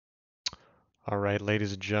All right,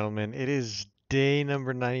 ladies and gentlemen, it is day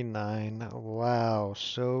number 99. Wow,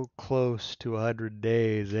 so close to 100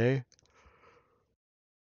 days, eh?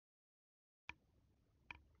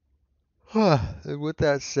 And with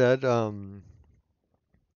that said,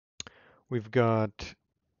 we've got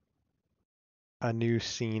a new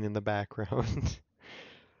scene in the background.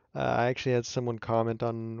 I actually had someone comment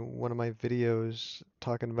on one of my videos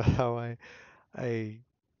talking about how I,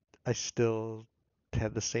 I still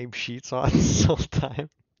had the same sheets on this whole time.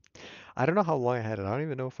 I don't know how long I had it. I don't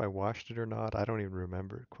even know if I washed it or not. I don't even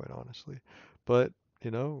remember, quite honestly. But,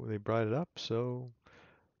 they brought it up, so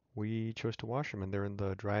we chose to wash them, and they're in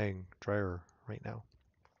the dryer right now.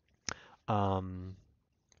 Um,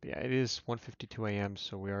 yeah, it is 1:52 a.m.,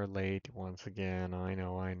 so we are late once again. I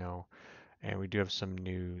know. And we do have some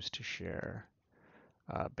news to share.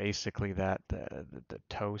 Basically, that the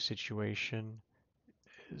toe situation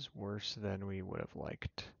is worse than we would have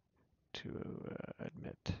liked to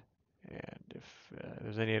admit. And if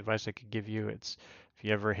there's any advice I could give you, it's if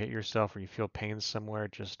you ever hit yourself or you feel pain somewhere,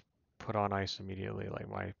 just put on ice immediately. Like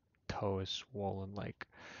my toe is swollen, like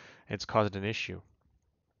it's caused an issue.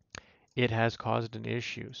 It has caused an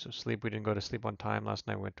issue. So sleep, we didn't go to sleep on time last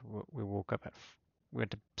night. We woke up we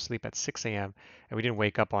went to sleep at 6 a.m. and we didn't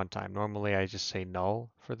wake up on time. Normally I just say no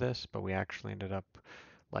for this, but we actually ended up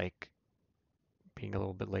like being a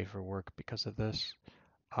little bit late for work because of this.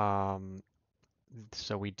 Um,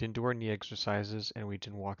 So we didn't do our knee exercises and we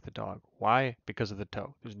didn't walk the dog. Why? Because of the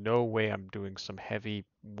toe. There's no way I'm doing some heavy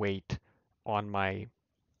weight on my,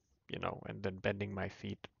 and then bending my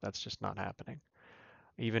feet. That's just not happening.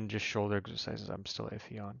 Even just shoulder exercises, I'm still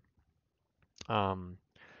iffy on. Um,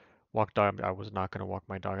 walk dog, I was not going to walk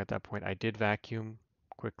my dog at that point. I did vacuum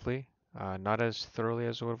quickly, not as thoroughly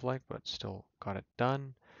as I would have liked, but still got it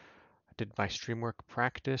done. I did my stream work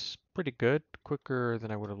practice pretty good, quicker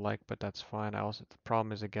than I would have liked, but that's fine. The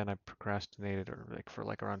problem is again I procrastinated or like for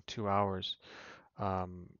like around 2 hours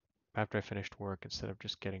um, after I finished work instead of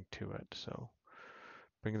just getting to it. So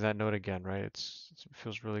bring that note again, right? It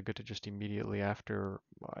feels really good to just immediately after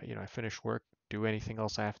I finish work, do anything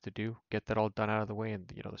else I have to do, get that all done out of the way, and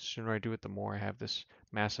the sooner I do it, the more I have this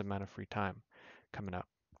massive amount of free time coming up.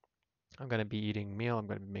 I'm gonna be eating meal. I'm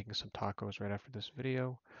gonna be making some tacos right after this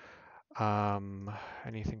video. Um,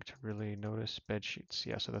 Anything to really notice? Bed sheets.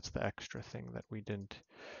 Yeah, so that's the extra thing that we didn't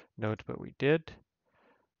note, but we did.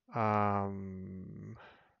 Um,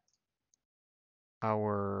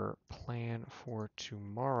 our plan for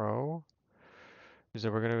tomorrow is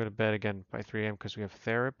that we're going to go to bed again by 3 a.m. because we have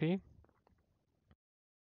therapy.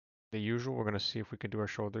 The usual, we're going to see if we can do our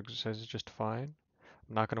shoulder exercises just fine.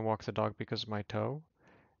 I'm not going to walk the dog because of my toe.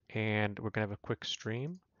 And we're going to have a quick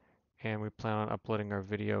stream. And we plan on uploading our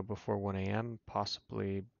video before 1 a.m.,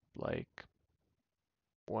 possibly like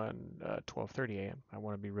 12:30 a.m. I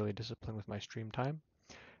want to be really disciplined with my stream time.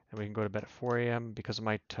 And we can go to bed at 4 a.m. because of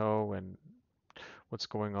my toe and what's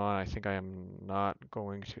going on. I think I am not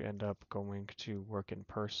going to end up going to work in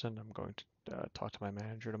person. I'm going to talk to my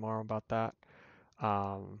manager tomorrow about that.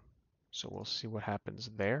 Um, so we'll see what happens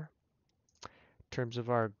there. In terms of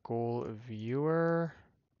our goal viewer,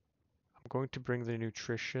 I'm going to bring the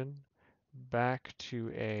nutrition back to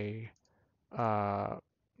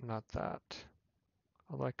not that.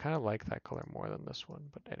 Although I kind of like that color more than this one,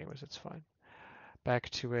 but anyways, it's fine. Back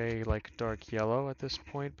to a like dark yellow at this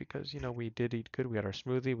point because we did eat good. We had our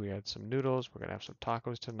smoothie, we had some noodles, we're gonna have some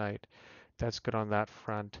tacos tonight. That's good on that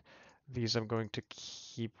front. These I'm going to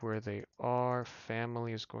keep where they are.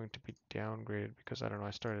 Family is going to be downgraded because I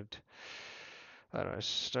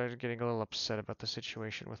started getting a little upset about the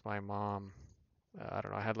situation with my mom. I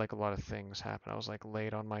don't know, I had like a lot of things happen. I was like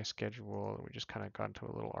late on my schedule and we just kind of got into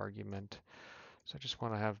a little argument. So I just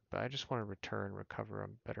want to return, recover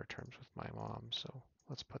on better terms with my mom. So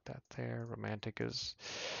let's put that there. Romantic is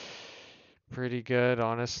pretty good,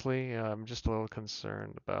 honestly. I'm just a little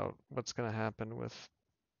concerned about what's going to happen with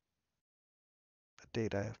the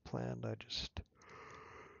date I have planned.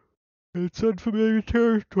 It's unfamiliar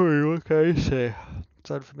territory. What can I say?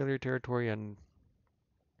 It's unfamiliar territory, and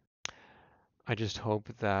I just hope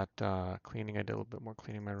that cleaning, I did a little bit more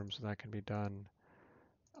cleaning my room so that can be done.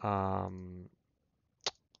 Um,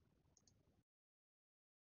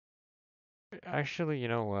 Actually, you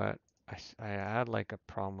know what? I had like a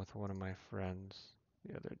problem with one of my friends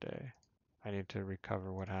the other day. I need to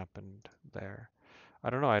recover what happened there. I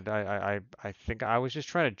don't know. I think I was just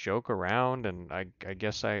trying to joke around, and I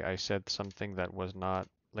guess I said something that was not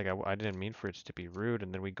like I didn't mean for it to be rude,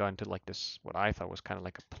 and then we got into like this what I thought was kind of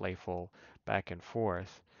like a playful back and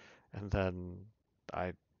forth, and then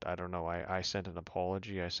I I don't know. I sent an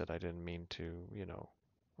apology. I said I didn't mean to,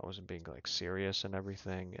 I wasn't being like serious and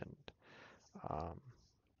everything, and um,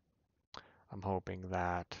 I'm hoping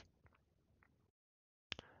that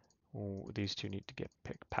these two need to get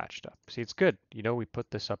patched up. See, it's good. We put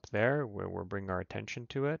this up there where we're bringing our attention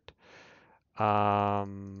to it.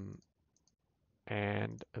 Um,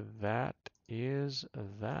 and that is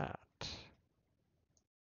that.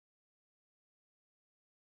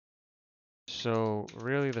 So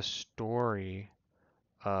really the story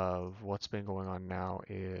of what's been going on now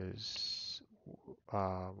is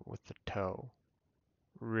with the toe.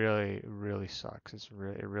 Really, really sucks. It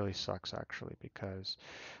really sucks actually because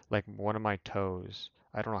like one of my toes,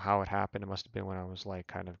 I don't know how it happened. It must have been when I was like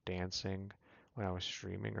kind of dancing when I was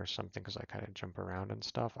streaming or something because I kind of jump around and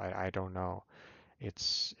stuff. I don't know.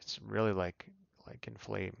 It's really like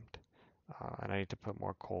inflamed, and I need to put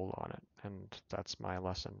more coal on it. And that's my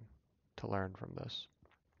lesson to learn from this.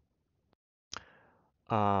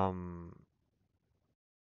 Um,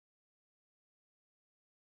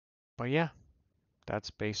 but yeah,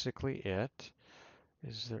 that's basically it.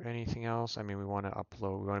 Is there anything else? I mean, we want to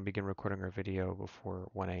upload, we want to begin recording our video before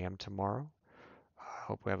 1 a.m. tomorrow. I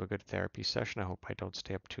hope we have a good therapy session. I hope I don't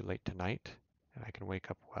stay up too late tonight and I can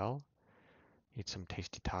wake up well, eat some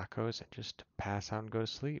tasty tacos, and just pass out and go to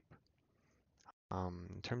sleep.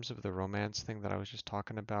 In terms of the romance thing that I was just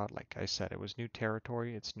talking about, like I said, it was new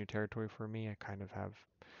territory. It's new territory for me.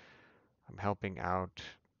 I'm helping out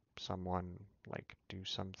someone like do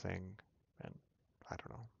something, and I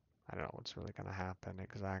don't know. I don't know what's really going to happen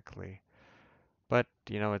exactly. But,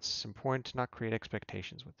 it's important to not create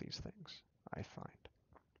expectations with these things, I find.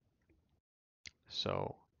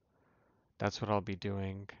 So that's what I'll be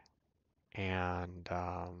doing. And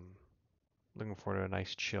looking forward to a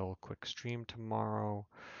nice, chill, quick stream tomorrow.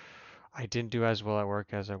 I didn't do as well at work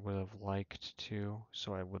as I would have liked to.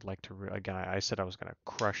 So I would like to, again, I said I was going to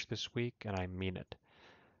crush this week, and I mean it.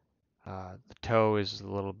 The toe is a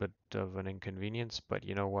little bit of an inconvenience, but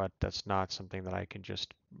you know what? That's not something that I can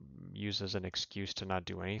just use as an excuse to not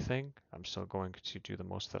do anything. I'm still going to do the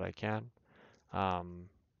most that I can, um,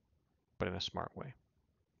 but in a smart way.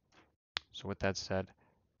 So with that said,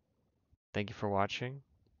 thank you for watching.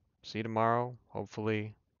 See you tomorrow,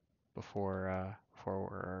 hopefully before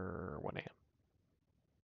 1 a.m.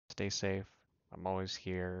 Stay safe. I'm always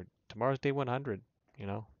here. Tomorrow's day 100.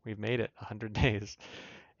 We've made it 100 days.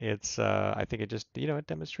 I think it just, it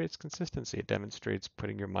demonstrates consistency. It demonstrates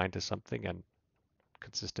putting your mind to something and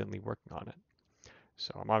consistently working on it.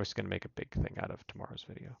 So I'm obviously going to make a big thing out of tomorrow's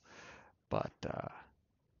video. But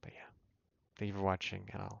yeah, thank you for watching,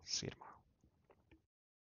 and I'll see you tomorrow.